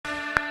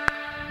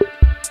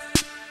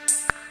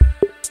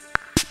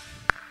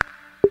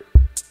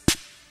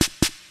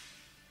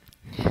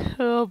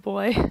Oh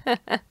boy.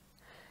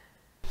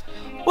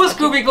 What's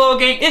Groovy Glow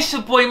Gang? It's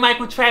your boy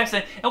Michael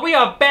Trapson, and we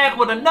are back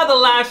with another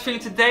live stream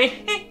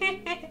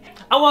today.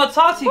 I want to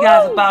talk to you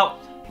guys about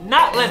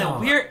not letting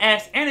weird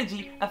ass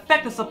energy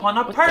affect us upon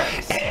our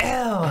purpose.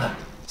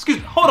 Excuse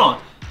me, hold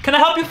on. Can I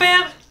help you,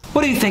 fam?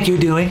 What do you think you're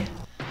doing?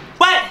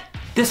 What?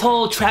 This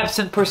whole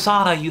Trapson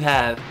persona you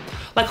have.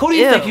 Like, who do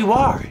you think you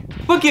are?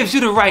 What gives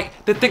you the right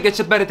to think that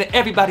you're better than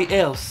everybody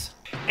else?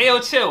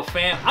 Ayo, chill,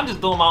 fam. I'm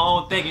just doing my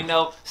own thing, you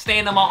know,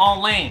 staying in my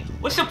own lane.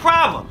 What's your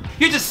problem?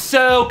 You're just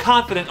so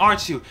confident,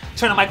 aren't you?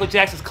 Turning Michael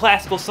Jackson's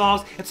classical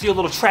songs into your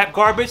little trap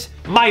garbage.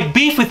 My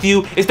beef with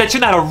you is that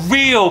you're not a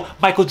real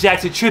Michael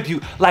Jackson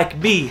tribute like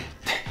me.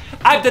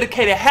 I've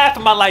dedicated half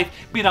of my life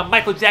being a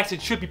Michael Jackson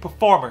tribute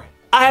performer.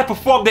 I have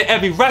performed at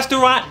every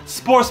restaurant,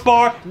 sports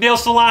bar, nail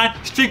salon,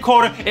 street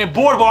corner, and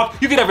boardwalk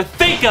you could ever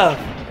think of.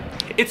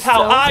 It's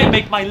how I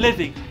make my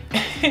living.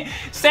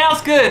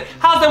 Sounds good.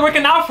 How's that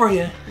working out for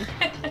you?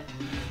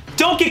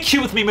 Don't get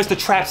cute with me, Mr.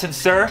 Trapson,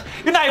 sir.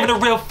 You're not even a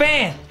real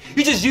fan.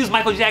 You just use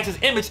Michael Jackson's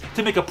image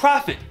to make a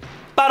profit.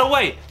 By the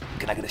way,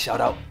 can I get a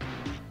shout out?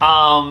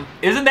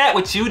 Isn't that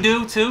what you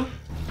do too?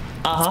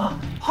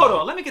 Hold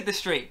on, let me get this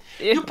straight.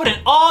 You put in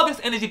all this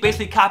energy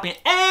basically copying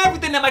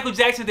everything that Michael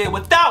Jackson did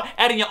without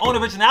adding your own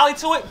originality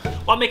to it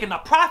while making a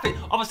profit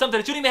off of something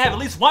that you didn't even have at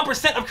least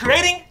 1% of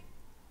creating?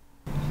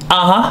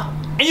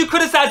 And you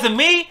criticizing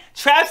me,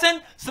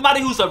 Trapson,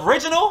 somebody who's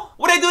original?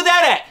 Where'd they do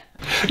that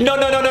at?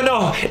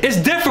 No. It's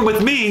different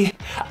with me.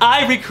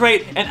 I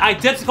recreate an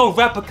identical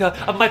replica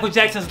of Michael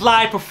Jackson's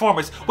live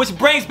performance, which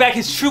brings back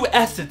his true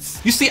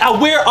essence. You see, I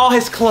wear all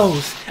his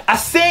clothes. I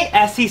sing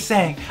as he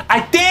sang.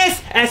 I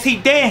dance as he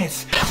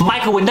danced.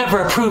 Michael would never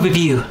approve of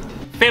you.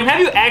 Fam,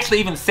 have you actually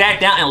even sat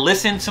down and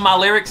listened to my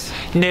lyrics?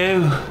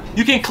 No.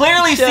 You can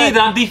clearly see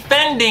that I'm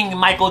defending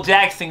Michael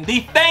Jackson,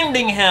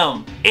 defending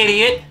him,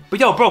 idiot. But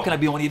yo, bro, can I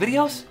be on one of your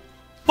videos?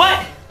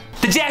 What?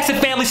 The Jackson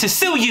family should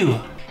sue you.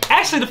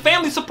 Actually, the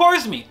family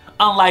supports me.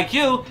 Unlike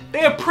you,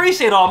 they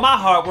appreciate all my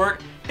hard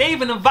work. They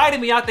even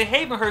invited me out to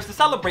Havenhurst to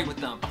celebrate with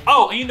them.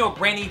 Oh, and you know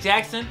Brandy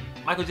Jackson,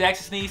 Michael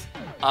Jackson's niece?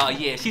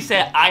 Yeah, she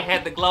said I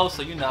had the glow,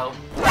 so you know.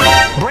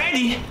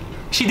 Brandy?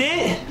 She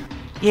did?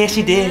 Yeah,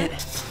 she did.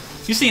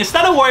 You see,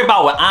 instead of worrying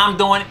about what I'm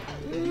doing,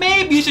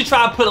 maybe you should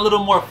try to put a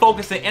little more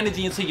focus and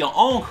energy into your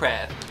own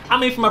craft. I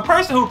mean, from a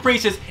person who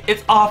preaches,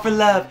 it's all for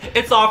love,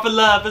 it's all for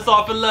love, it's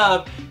all for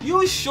love,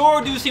 you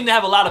sure do seem to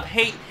have a lot of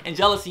hate and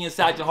jealousy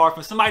inside your heart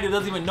from somebody that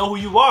doesn't even know who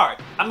you are.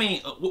 I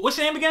mean, what's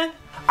your name again?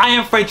 I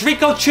am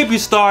Frederico Tribute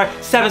Star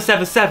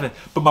 777,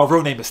 but my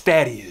real name is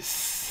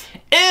Thaddeus.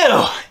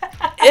 Ew!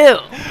 Ew.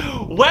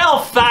 Well,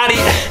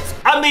 Thaddeus,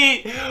 no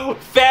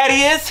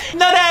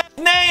that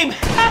name.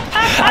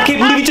 I can't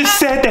believe you just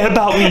said that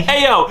about me.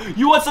 Hey yo,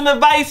 you want some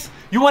advice?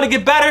 You want to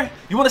get better?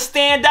 You want to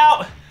stand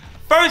out?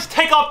 First,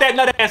 take off that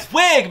nut ass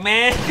wig,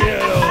 man.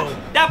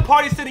 That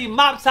Party City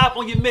mop top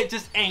on your mitt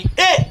just ain't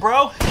it,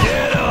 bro.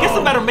 Get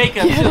some better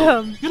makeup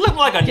too. You look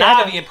more like a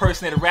Navi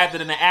impersonator rather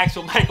than an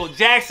actual Michael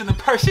Jackson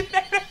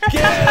impersonator.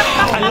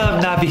 I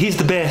love Navi, he's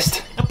the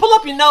best. And pull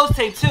up your nose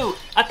tape too.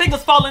 I think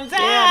it's falling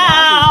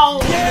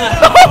down.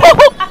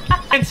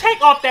 And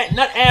take off that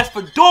nut ass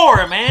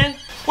fedora, man.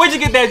 Where'd you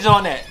get that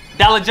joint at?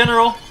 Dollar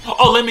General?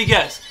 Oh, let me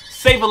guess.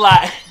 Save a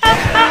lot.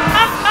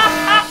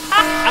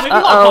 I mean,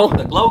 you gonna come from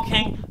the Glow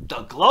King?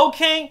 The Glow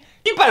King?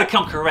 You better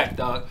come correct,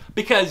 dog.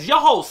 Because your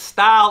whole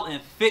style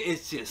and fit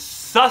is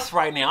just sus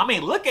right now. I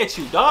mean, look at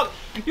you, dog.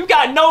 You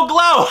got no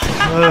glow.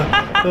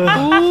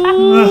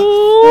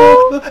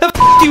 F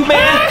you,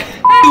 man.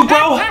 You,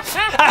 bro.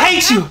 I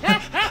hate you.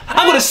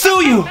 I'm gonna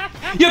sue you.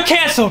 You're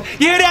canceled.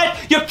 You hear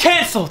that? You're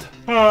canceled.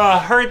 I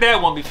heard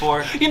that one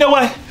before. You know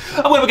what?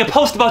 I'm gonna make a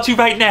post about you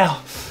right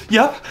now.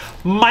 Yup.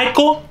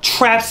 Michael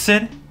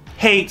Trapson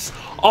hates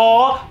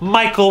all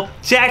Michael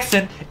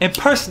Jackson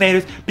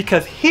impersonators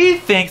because he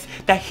thinks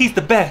that he's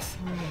the best.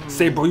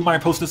 Say, bro, you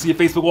mind posting this to your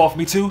Facebook wall for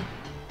me too?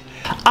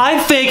 I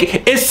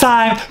think it's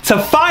time to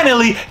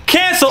finally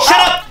cancel. Shut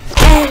up!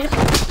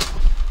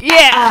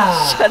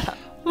 Shut up.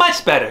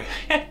 Much better.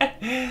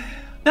 Now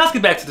let's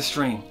get back to the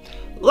stream.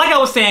 Like I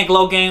was saying,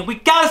 Glow Gang, we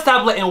gotta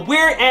stop letting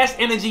weird ass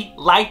energy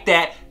like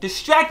that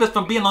distract us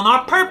from being on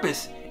our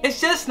purpose.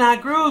 It's just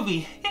not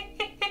groovy.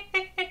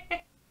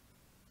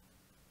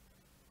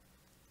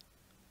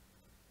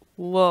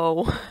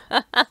 Whoa.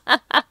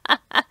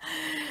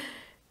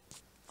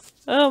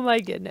 Oh my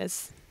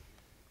goodness.